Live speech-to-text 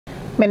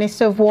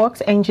Minister of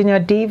Works,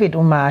 Engr David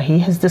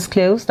Umahi, has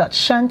disclosed that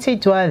Shanty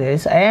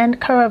dwellers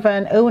and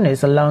caravan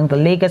owners along the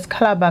Lagos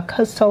Calabar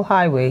coastal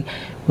highway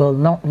will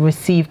not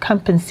receive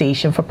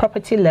compensation for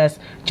property loss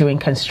during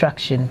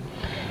construction.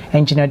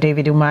 Engr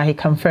David Umahi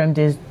confirmed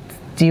this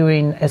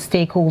during a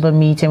stakeholder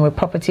meeting with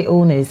property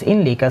owners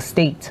in Lagos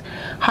State,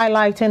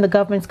 highlighting the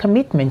government's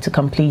commitment to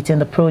completing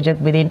the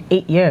project within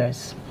 8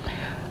 years.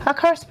 Our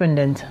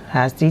correspondent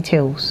has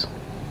details.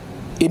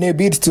 In a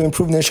bid to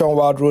improve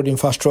nationwide road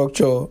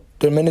infrastructure,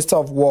 the Minister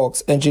of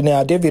Works,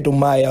 Engr David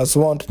Umahi, has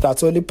warned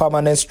that only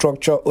permanent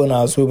structure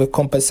owners will be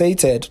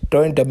compensated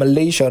during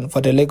demolition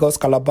for the Lagos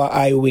Calabar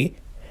highway.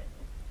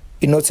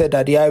 He noted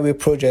that the highway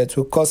project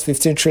will cost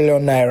 15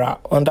 trillion naira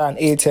under an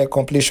 8-year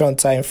completion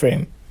time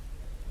frame.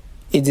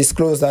 He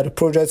disclosed that the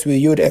project will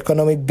yield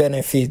economic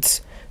benefits,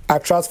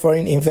 attract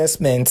foreign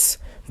investments,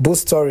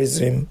 boost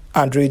tourism,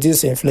 and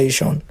reduce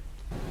inflation.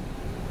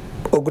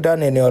 Oguda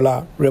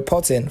Neniola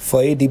reporting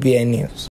for ADBN News.